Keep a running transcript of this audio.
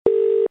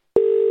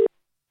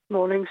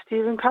Morning,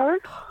 Steve and Karen.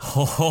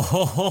 Just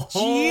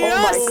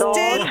God.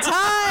 in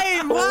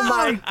time! Wow. Oh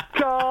my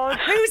God.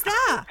 Who's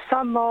that?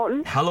 Sam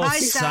Martin. Hello, Hi,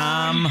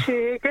 Sam.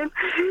 Shaking.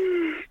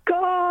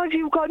 God,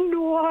 you've got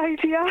no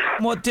idea.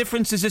 What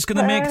difference is this going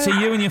to make to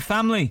you and your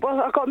family?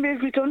 Well, I got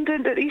made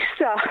redundant at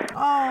Easter.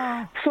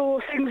 Oh. So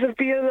things have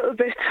been a little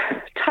bit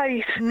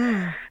tight.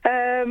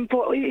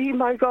 But,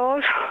 my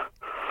God.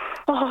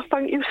 Oh,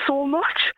 thank you so much.